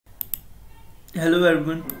Hello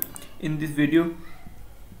everyone. In this video,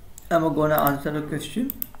 I'm gonna answer a question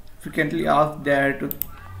frequently asked that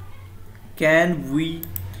can we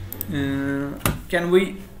can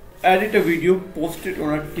we edit a video, post it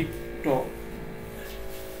on a TikTok?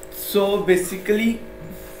 So basically,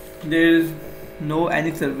 there is no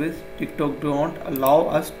any service. TikTok don't allow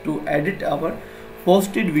us to edit our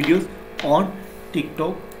posted videos on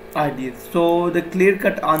TikTok ideas. So the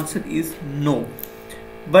clear-cut answer is no.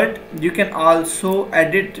 But you can also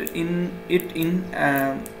edit in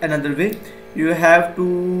another way. You have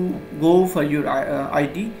to go for your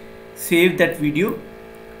ID, save that video.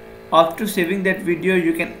 After saving that video,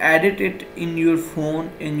 you can edit it in your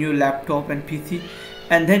phone, in your laptop and PC,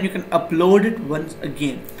 and then you can upload it once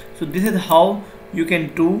again. So this is how you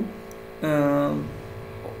can do uh,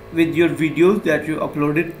 with your videos that you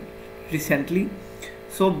uploaded recently.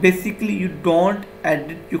 So basically you don't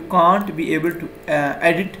edit, you can't be able to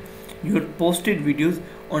edit your posted videos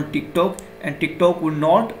on TikTok, and TikTok will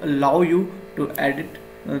not allow you to edit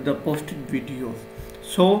the posted videos.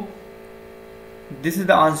 So this is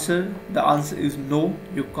the answer is no,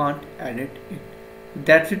 you can't edit it.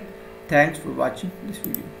 That's it. Thanks for watching this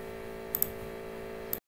video.